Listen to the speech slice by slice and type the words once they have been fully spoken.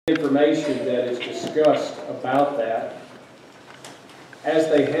information that is discussed about that. As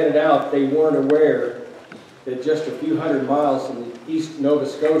they headed out, they weren't aware that just a few hundred miles in east Nova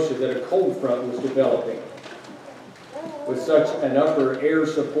Scotia that a cold front was developing with such an upper air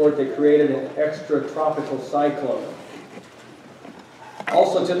support that created an extra tropical cyclone.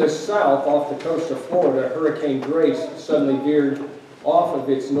 Also to the south, off the coast of Florida, Hurricane Grace suddenly veered off of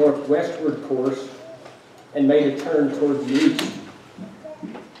its northwestward course and made a turn toward the east.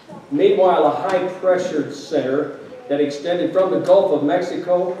 Meanwhile, a high-pressured center that extended from the Gulf of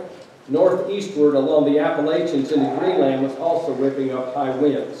Mexico northeastward along the Appalachians into Greenland was also whipping up high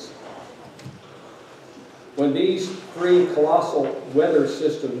winds. When these three colossal weather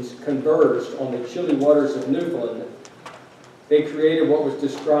systems converged on the chilly waters of Newfoundland, they created what was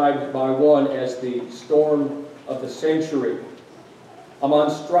described by one as the storm of the century, a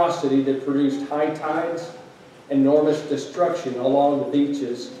monstrosity that produced high tides, enormous destruction along the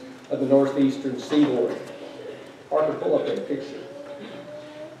beaches of the northeastern seaboard. Parker, pull up that picture.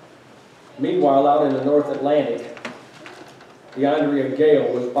 Meanwhile, out in the North Atlantic, the Andrea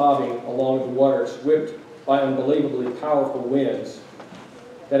gale was bobbing along the waters, whipped by unbelievably powerful winds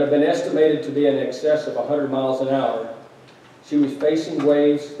that have been estimated to be in excess of 100 miles an hour. She was facing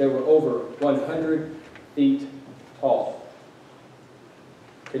waves that were over 100 feet tall.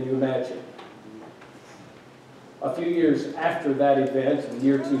 Can you imagine? A few years after that event, in the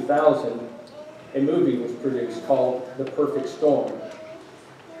year 2000, a movie was produced called The Perfect Storm,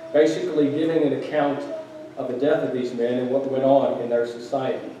 basically giving an account of the death of these men and what went on in their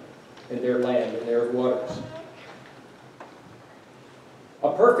society, in their land, in their waters.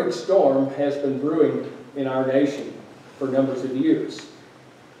 A perfect storm has been brewing in our nation for numbers of years.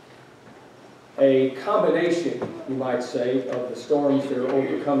 A combination, you might say, of the storms that are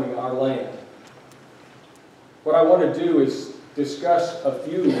overcoming our land. What I want to do is discuss a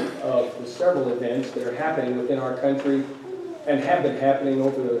few of the several events that are happening within our country and have been happening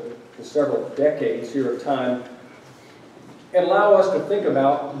over the several decades here of time, and allow us to think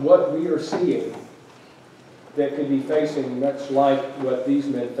about what we are seeing that could be facing much like what these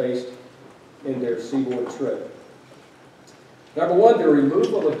men faced in their seaboard trip. Number one, the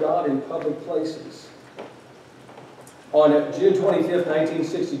removal of God in public places. On June 25th,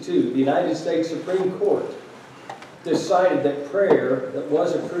 1962, the United States Supreme Court decided that prayer that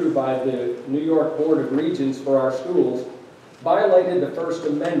was approved by the New York Board of Regents for our schools violated the First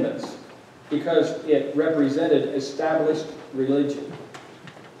Amendment because it represented established religion.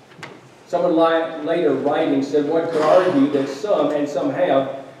 Someone later writing said one could argue that some, and some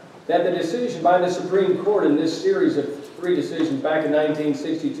have, that the decision by the Supreme Court in this series of three decisions back in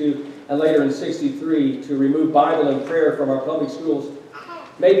 1962 and later in 63 to remove Bible and prayer from our public schools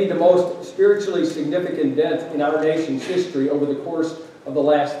may be the most spiritually significant dent in our nation's history over the course of the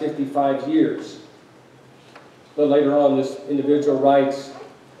last 55 years. But later on, this individual writes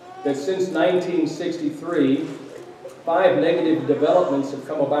that since 1963, 5 negative developments have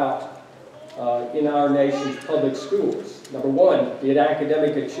come about in our nation's public schools. Number one, the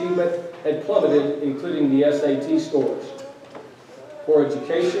academic achievement had plummeted, including the SAT scores. Poor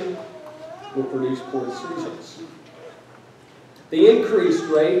education will produce poor decisions. The increased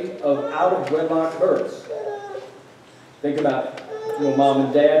rate of out-of-wedlock births. Think about it. Mom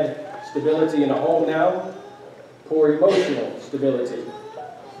and dad, stability in a home now, poor emotional stability.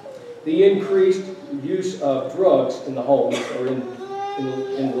 The increased use of drugs in the homes or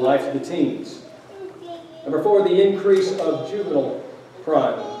in the life of the teens. Number 4, the increase of juvenile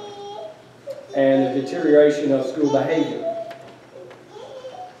crime and the deterioration of school behavior.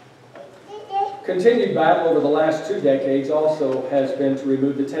 Continued battle over the last 2 decades also has been to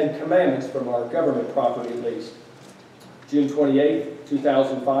remove the 10 Commandments from our government property, at least. June 28,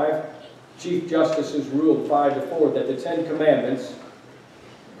 2005, Chief Justices ruled 5-4 that the 10 Commandments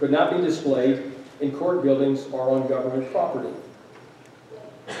could not be displayed in court buildings or on government property.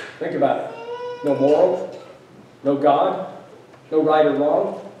 Think about it. No moral, no God, no right or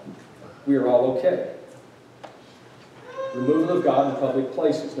wrong. We are all okay. Removal of God in public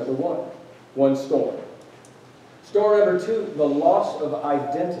places, number 1. One storm. Storm number 2, the loss of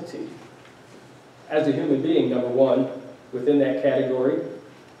identity as a human being, number 1, within that category.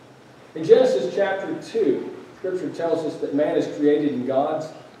 In Genesis chapter 2, Scripture tells us that man is created in God's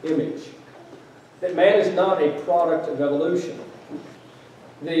image. That man is not a product of evolution.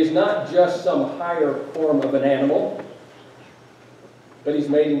 That he is not just some higher form of an animal, but he's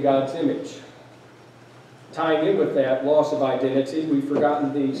made in God's image. Tying in with that loss of identity, we've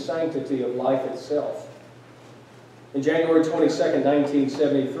forgotten the sanctity of life itself. On January 22nd,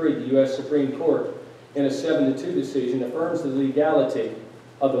 1973, the U.S. Supreme Court, in a 7-2 decision, affirms the legality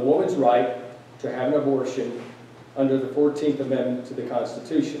of the woman's right to have an abortion under the 14th Amendment to the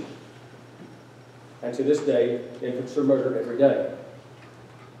Constitution. And to this day, infants are murdered every day.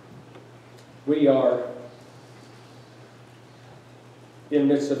 We are in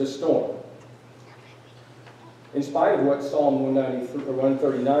the midst of a storm. In spite of what Psalm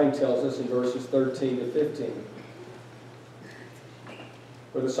 139 tells us in verses 13 to 15,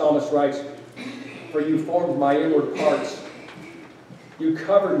 where the psalmist writes, "For you formed my inward parts. You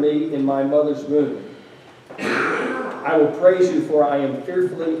covered me in my mother's womb. I will praise you, for I am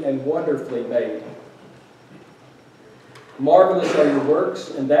fearfully and wonderfully made. Marvelous are your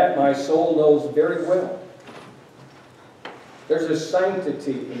works, and that my soul knows very well." There's a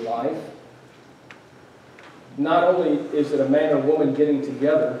sanctity in life. Not only is it a man or woman getting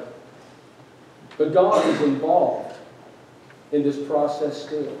together, but God is involved in this process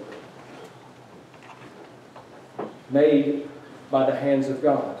still. Made by the hands of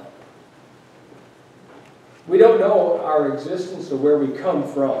God. We don't know our existence or where we come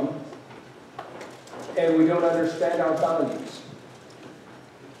from, and we don't understand our values.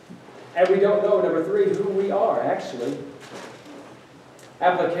 And we don't know, number three, who we are, actually.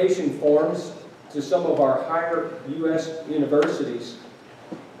 Application forms to some of our higher U.S. universities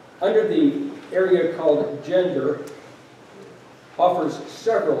under the area called gender offers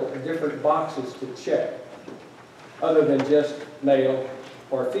several different boxes to check other than just male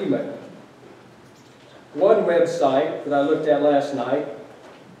or female. One website that I looked at last night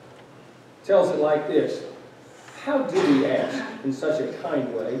tells it like this: how do we ask in such a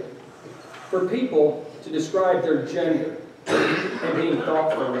kind way for people to describe their gender and being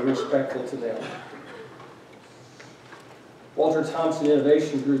thoughtful and respectful to them? Walter Thompson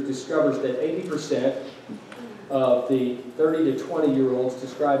Innovation Group discovers that 80% of the 30 to 20-year-olds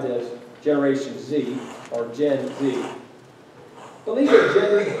described as Generation Z, or Gen Z, believe that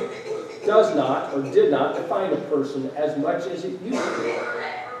gender does not or did not define a person as much as it used to.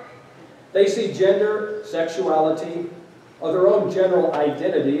 They see gender, sexuality, or their own general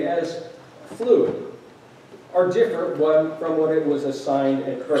identity as fluid, or different from what it was assigned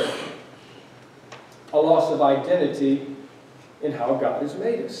at birth. A loss of identity in how God has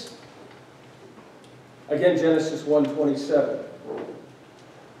made us. Again, Genesis 1:27.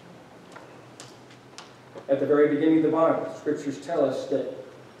 At the very beginning of the Bible, Scriptures tell us that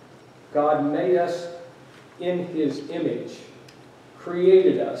God made us in His image,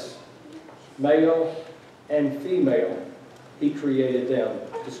 created us, male and female. He created them,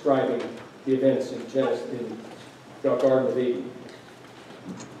 describing the events in Genesis, in the Garden of Eden.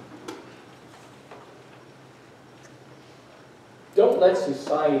 Don't let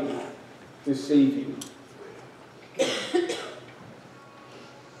society deceive you.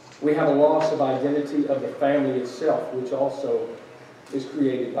 We have a loss of identity of the family itself, which also is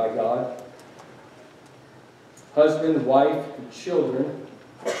created by God. Husband, wife, and children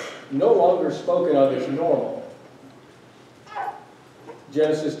no longer spoken of as normal.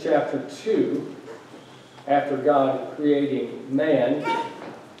 Genesis chapter 2, after God creating man,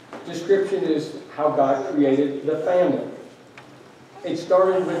 description is how God created the family. It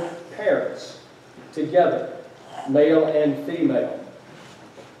started with parents together, male and female.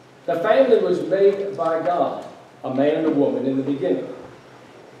 The family was made by God, a man and a woman in the beginning.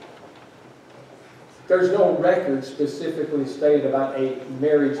 There's no record specifically stated about a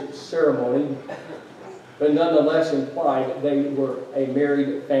marriage ceremony, but nonetheless implied that they were a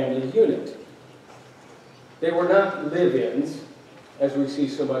married family unit. They were not live-ins, as we see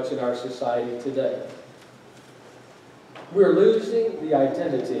so much in our society today. We're losing the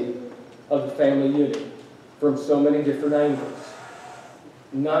identity of the family unit from so many different angles.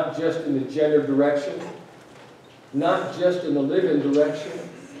 Not just in the gender direction, not just in the live-in direction,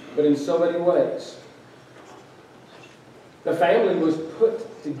 but in so many ways. The family was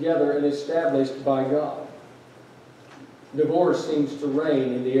put together and established by God. Divorce seems to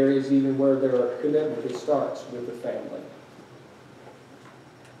reign in the areas even where there are commitment that starts with the family.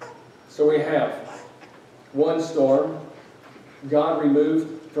 So we have one storm, God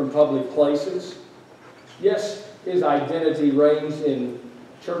removed from public places. Yes, His identity reigns in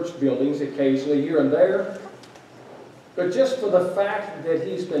church buildings occasionally here and there, but just for the fact that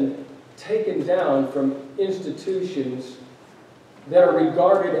He's been taken down from institutions that are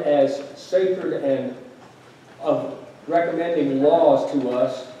regarded as sacred and of recommending laws to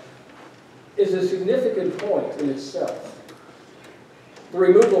us is a significant point in itself. The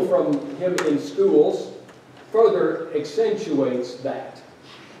removal from Him in schools further accentuates that.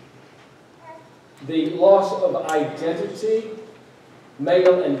 The loss of identity,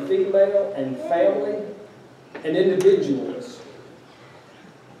 male and female and family and individuals,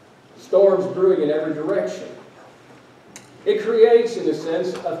 storms brewing in every direction. It creates, in a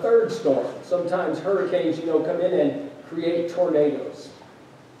sense, a third storm. Sometimes hurricanes, come in and create tornadoes.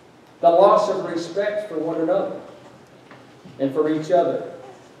 The loss of respect for one another and for each other.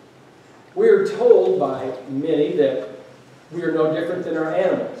 We are told by many that we are no different than our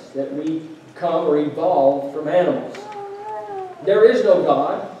animals, that we come or evolve from animals. There is no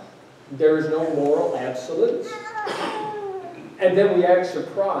God. There is no moral absolutes. And then we act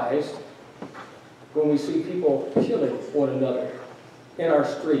surprised when we see people killing one another in our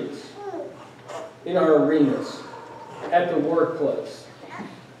streets, in our arenas, at the workplace,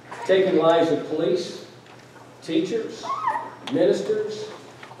 taking lives of police, teachers, ministers,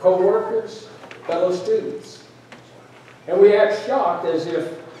 co-workers, fellow students. And we act shocked as if,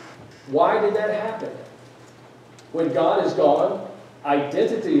 why did that happen? When God is gone,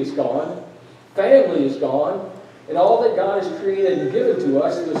 identity is gone, family is gone, and all that God has created and given to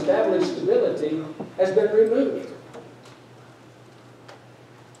us to establish stability has been removed.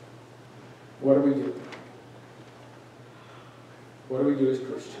 What do we do? What do we do as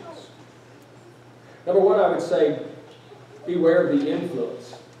Christians? Number one, I would say, beware of the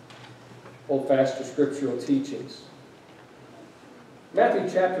influence. Hold fast to scriptural teachings. Matthew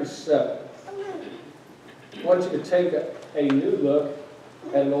chapter 7. I want you to take a new look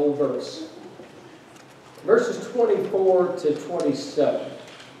at an old verse. Verses 24 to 27.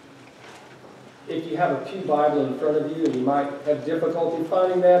 If you have a pew Bible in front of you and you might have difficulty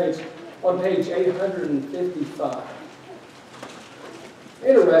finding that, it's on page 855.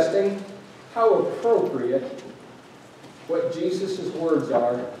 Interesting how appropriate what Jesus' words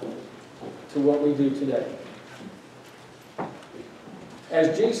are to what we do today.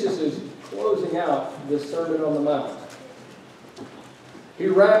 As Jesus is closing out this Sermon on the Mount, he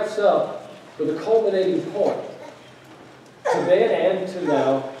wraps up with a culminating point, to then and to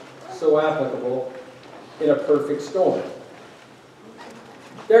now, so applicable in a perfect storm.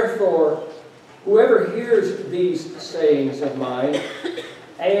 Therefore, whoever hears these sayings of mine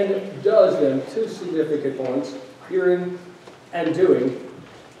and does them, two significant points, hearing and doing,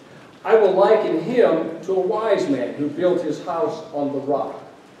 I will liken him to a wise man who built his house on the rock.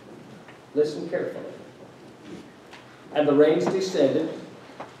 Listen carefully. And the rains descended,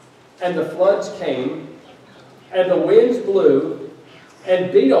 and the floods came, and the winds blew,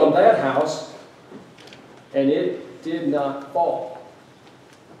 and beat on that house, and it did not fall,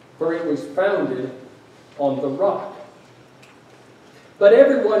 for it was founded on the rock. But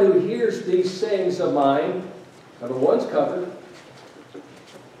everyone who hears these sayings of mine, number one's covered,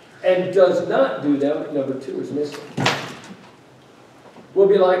 and does not do them, number two is missing, will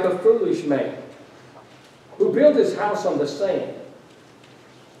be like a foolish man who built his house on the sand.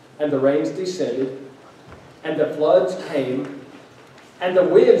 And the rains descended, and the floods came, and the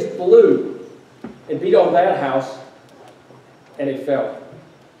winds blew and beat on that house, and it fell.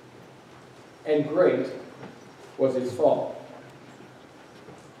 And great was its fall.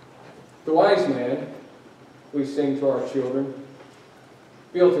 The wise man, we sing to our children,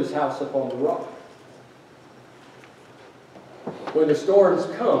 built his house upon the rock. When the storms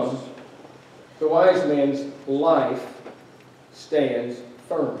come, the wise man's life stands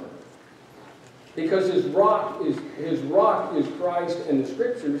firm. Because his rock is Christ and the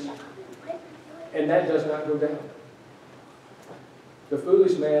Scriptures, and that does not go down. The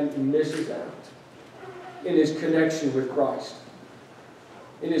foolish man misses out in his connection with Christ,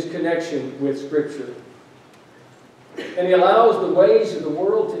 in his connection with Scripture. And he allows the ways of the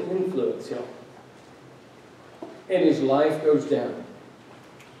world to influence him. And his life goes down.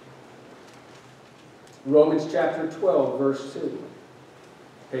 Romans chapter 12, verse 2.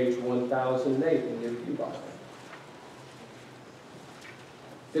 Page 1008 in your pew Bible.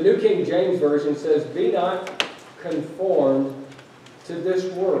 The New King James Version says, be not conformed to this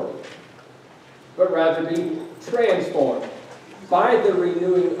world, but rather be transformed by the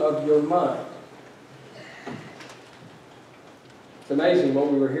renewing of your mind. It's amazing what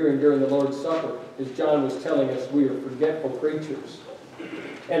we were hearing during the Lord's Supper, as John was telling us we are forgetful creatures.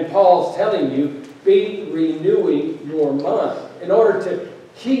 And Paul's telling you, be renewing your mind. In order to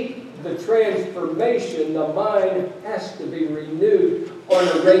keep the transformation, the mind has to be renewed on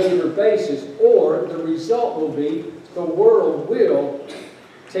a regular basis, or the result will be the world will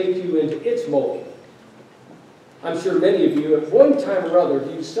take you into its mold. I'm sure many of you, at one time or other,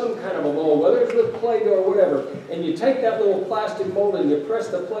 have used some kind of a mold, whether it's with Play-Doh or whatever, and you take that little plastic mold and you press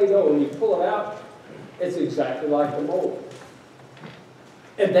the Play-Doh and you pull it out, it's exactly like the mold.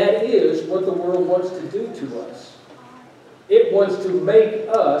 And that is what the world wants to do to us. It wants to make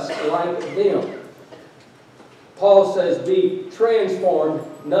us like them. Paul says, be transformed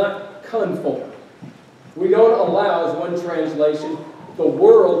not conform. We don't allow, as one translation, the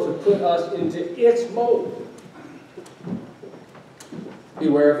world to put us into its mold.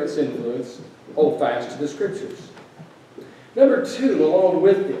 Beware of its influence. Hold fast to the Scriptures. Number two, along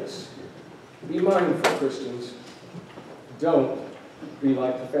with this, be mindful, Christians. Don't be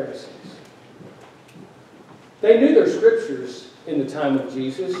like the Pharisees. They knew their Scriptures in the time of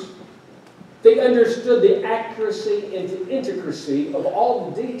Jesus. They understood the accuracy and the intricacy of all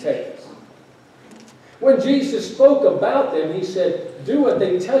the details. When Jesus spoke about them, he said, do what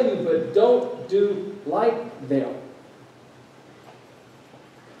they tell you, but don't do like them.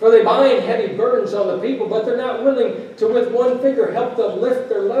 For they bind heavy burdens on the people, but they're not willing to, with one finger, help them lift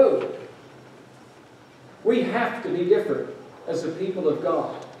their load. We have to be different as the people of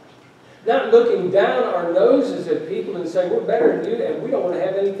God. Not looking down our noses at people and saying, we're better than you, and we don't want to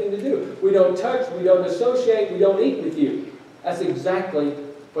have anything to do. We don't touch, we don't associate, we don't eat with you. That's exactly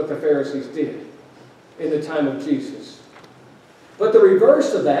what the Pharisees did in the time of Jesus. But the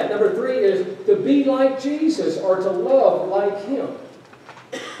reverse of that, number three, is to be like Jesus or to love like Him.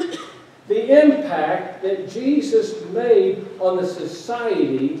 The impact that Jesus made on the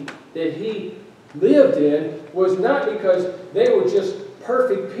society that He lived in was not because they were just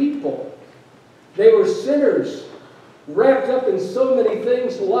perfect people. They were sinners, wrapped up in so many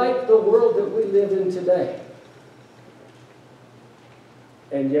things like the world that we live in today.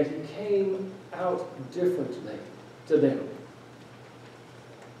 And yet He came out differently to them.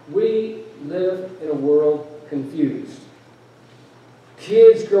 We live in a world confused.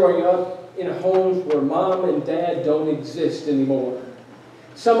 Kids growing up in homes where mom and dad don't exist anymore.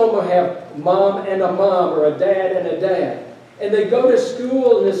 Some of them have mom and a mom or a dad and a dad. And they go to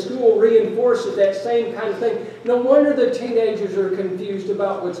school, and the school reinforces that same kind of thing. No wonder the teenagers are confused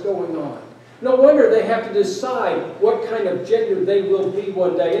about what's going on. No wonder they have to decide what kind of gender they will be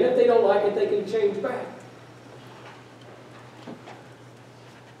one day. And if they don't like it, they can change back.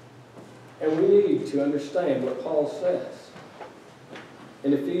 And we need to understand what Paul says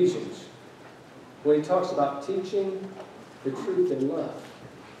in Ephesians when he talks about teaching the truth in love.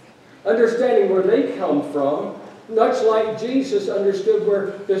 Understanding where they come from, much like Jesus understood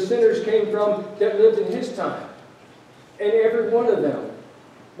where the sinners came from that lived in His time. And every one of them,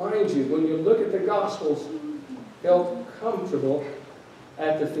 mind you, when you look at the Gospels, felt comfortable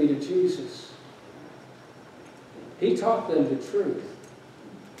at the feet of Jesus. He taught them the truth.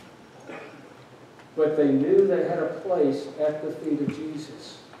 But they knew they had a place at the feet of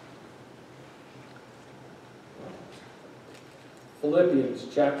Jesus. Philippians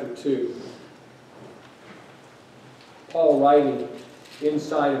chapter 2. Paul writing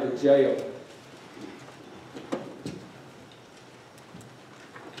inside of a jail.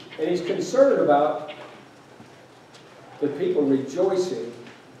 And he's concerned about the people rejoicing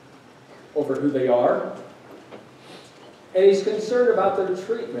over who they are. And he's concerned about their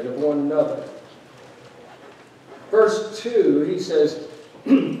treatment of one another. Verse 2, he says,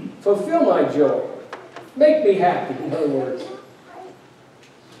 fulfill my joy. Make me happy, in other words,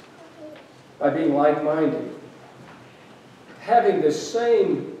 by being like-minded. Having the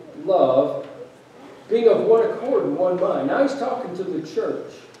same love, being of one accord and one mind. Now he's talking to the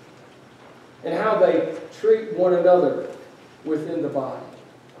church and how they treat one another within the body.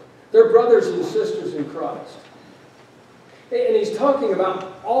 They're brothers and sisters in Christ. And he's talking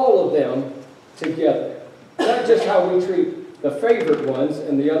about all of them together. Not just how we treat the favorite ones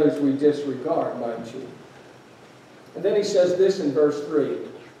and the others we disregard, mind you. And then he says this in verse 3.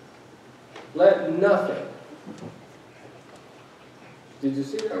 Let nothing, did you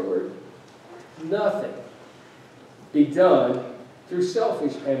see that word? Nothing be done through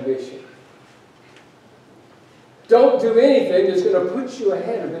selfish ambition. Don't do anything that's going to put you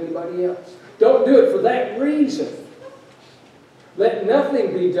ahead of anybody else. Don't do it for that reason. Let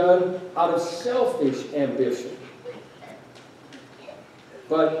nothing be done out of selfish ambition.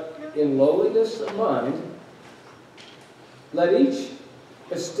 But in lowliness of mind, let each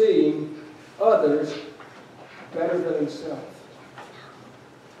esteem others better than himself.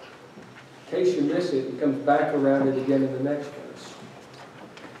 In case you miss it, he comes back around it again in the next verse.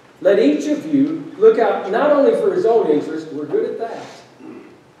 Let each of you look out not only for his own interest, we're good at that,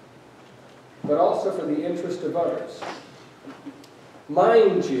 but also for the interest of others.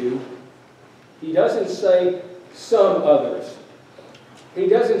 Mind you, he doesn't say some others. He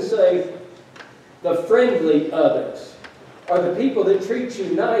doesn't say the friendly others or the people that treat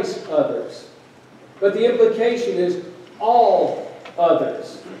you nice others. But the implication is all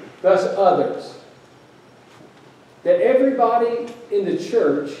others, thus others. That everybody in the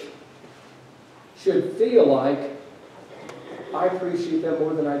church should feel like I appreciate them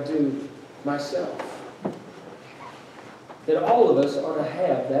more than I do myself. That all of us ought to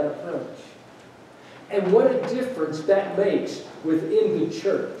have that approach. And what a difference that makes within the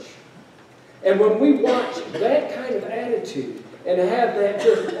church. And when we watch that kind of attitude and have that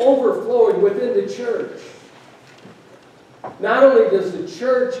just overflowing within the church, not only does the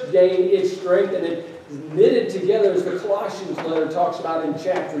church gain its strength and it is knitted together, as the Colossians letter talks about in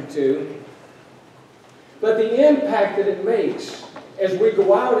chapter 2, but the impact that it makes as we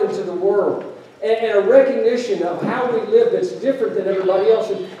go out into the world, and a recognition of how we live that's different than everybody else,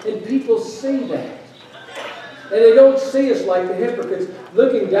 and people see that. And they don't see us like the hypocrites,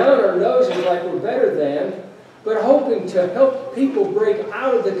 looking down our noses like we're better than, but hoping to help people break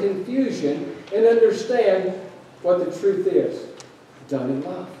out of the confusion and understand what the truth is, done in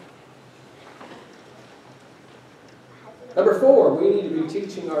love. Number 4, we need to be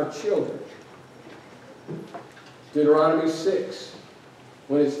teaching our children. Deuteronomy 6,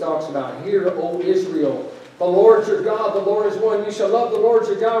 when it talks about, "Hear, O Israel, the Lord your God, the Lord is one. You shall love the Lord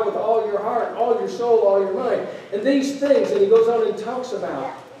your God with all your heart, all your soul, all your mind." And these things, and he goes on and talks about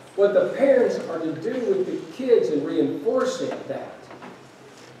what the parents are to do with the kids and reinforcing that.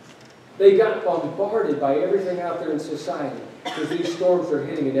 They got bombarded by everything out there in society because these storms are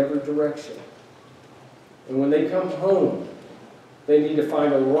hitting in every direction. And when they come home, they need to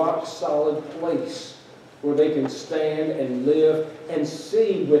find a rock-solid place where they can stand and live and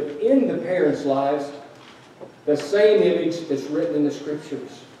see within the parents' lives the same image that's written in the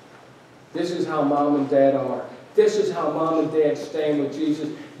Scriptures. This is how mom and dad are. This is how mom and dad stand with Jesus.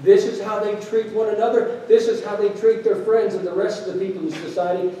 This is how they treat one another. This is how they treat their friends and the rest of the people in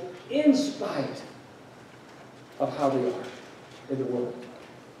society, in spite of how they are in the world.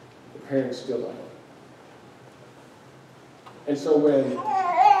 The parents still love them. And so when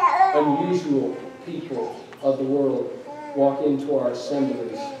unusual people of the world walk into our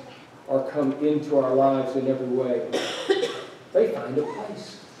assemblies or come into our lives in every way, they find a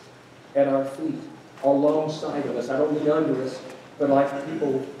place at our feet, alongside of us. I don't mean under us, but like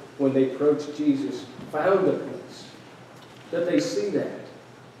people, when they approach Jesus, found a place. That they see that.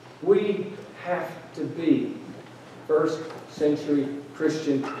 We have to be first century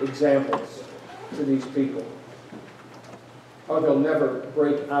Christian examples to these people, or they'll never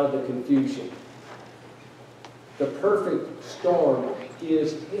break out of the confusion. The perfect storm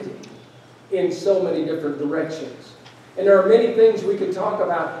is hitting in so many different directions. And there are many things we could talk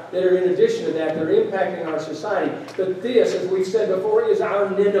about that are in addition to that, that are impacting our society. But this, as we've said before, is our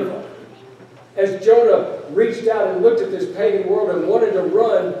Nineveh. As Jonah reached out and looked at this pagan world and wanted to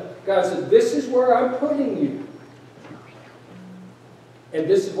run, God said, "This is where I'm putting you. And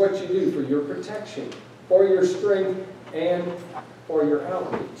this is what you do for your protection, for your strength, and for your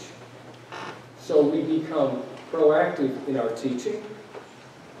outreach." So we become proactive in our teaching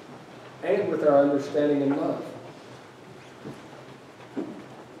and with our understanding and love.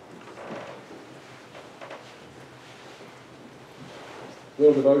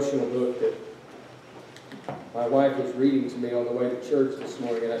 Little devotional book that my wife was reading to me on the way to church this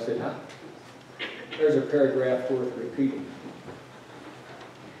morning, and I said, there's a paragraph worth repeating.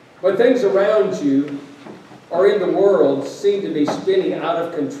 When things around you or in the world seem to be spinning out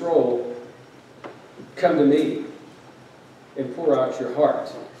of control, come to me and pour out your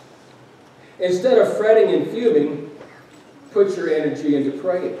heart. Instead of fretting and fuming, put your energy into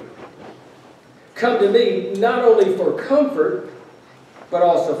praying. Come to me not only for comfort, but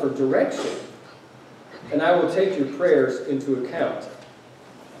also for direction. And I will take your prayers into account,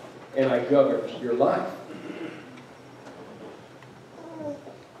 and I govern your life.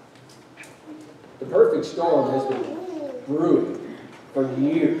 The perfect storm has been brewing for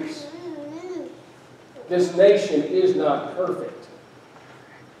years. This nation is not perfect.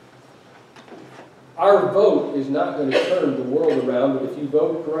 Our vote is not going to turn the world around, but if you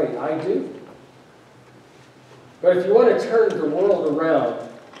vote, great. I do. But if you want to turn the world around,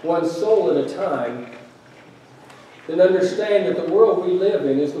 one soul at a time, then understand that the world we live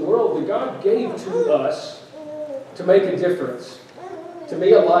in is the world that God gave to us to make a difference, to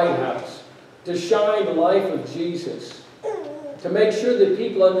be a lighthouse, to shine the life of Jesus, to make sure that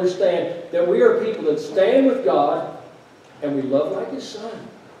people understand that we are people that stand with God and we love like His Son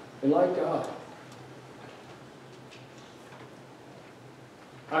and like God.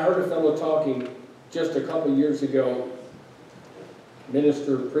 I heard a fellow talking just a couple years ago,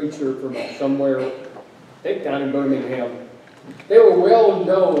 minister, preacher from somewhere, I think down in Birmingham. They were well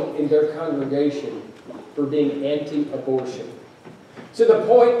known in their congregation for being anti-abortion. To the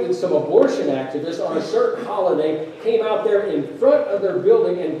point that some abortion activists on a certain holiday came out there in front of their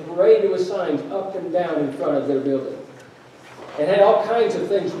building and paraded with signs up and down in front of their building. and had all kinds of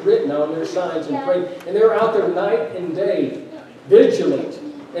things written on their signs and prayed. And they were out there night and day, vigilant,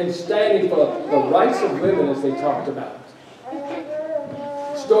 and standing for the rights of women, as they talked about.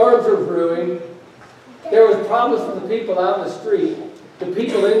 Storms were brewing. There was problems for the people out in the street. The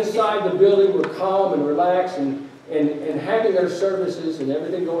people inside the building were calm and relaxed and having their services and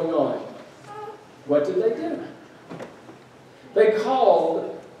everything going on. What did they do? They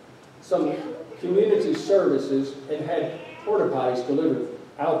called some community services and had porta potties delivered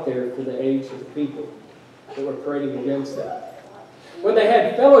out there for the aids of the people that were praying against them. When they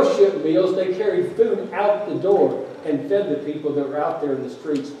had fellowship meals, they carried food out the door and fed the people that were out there in the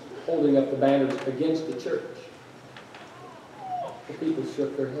streets holding up the banners against the church. The people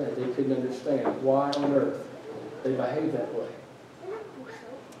shook their head. They couldn't understand why on earth they behaved that way.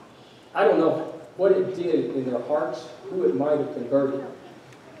 I don't know what it did in their hearts, who it might have converted,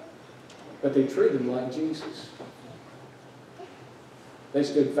 but they treated him like Jesus. They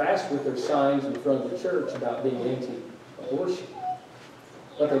stood fast with their signs in front of the church about being anti-abortion,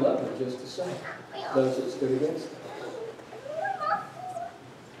 but they loved them just the same, those that stood against them.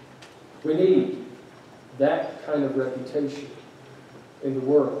 We need that kind of reputation in the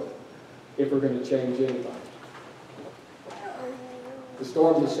world if we're going to change anybody. The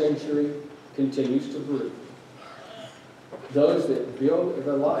storm of the century continues to brew. Those that build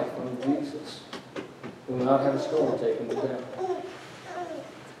their life on Jesus will not have a storm taking them down.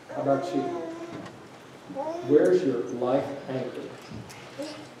 How about you? Where's your life anchored?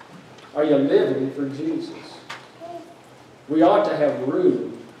 Are you living for Jesus? We ought to have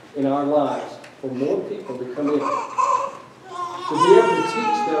room in our lives for more people to come in, to be able to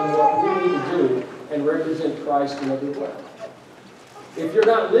teach them what we need to do and represent Christ in every way. If you're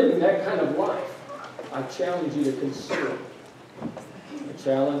not living that kind of life, I challenge you to consider it. I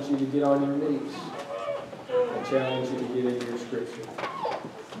challenge you to get on your knees. I challenge you to get into your scripture.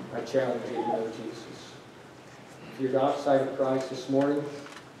 I challenge you to know Jesus. If you're outside of Christ this morning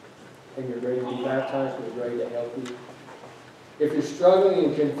and you're ready to be baptized, we're ready to help you. If you're struggling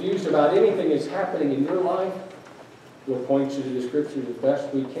and confused about anything that's happening in your life, we'll point you to the scripture the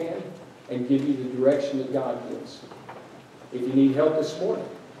best we can and give you the direction that God gives. If you need help this morning,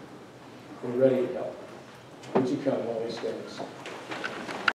 we're ready to help. Would you come while we stand?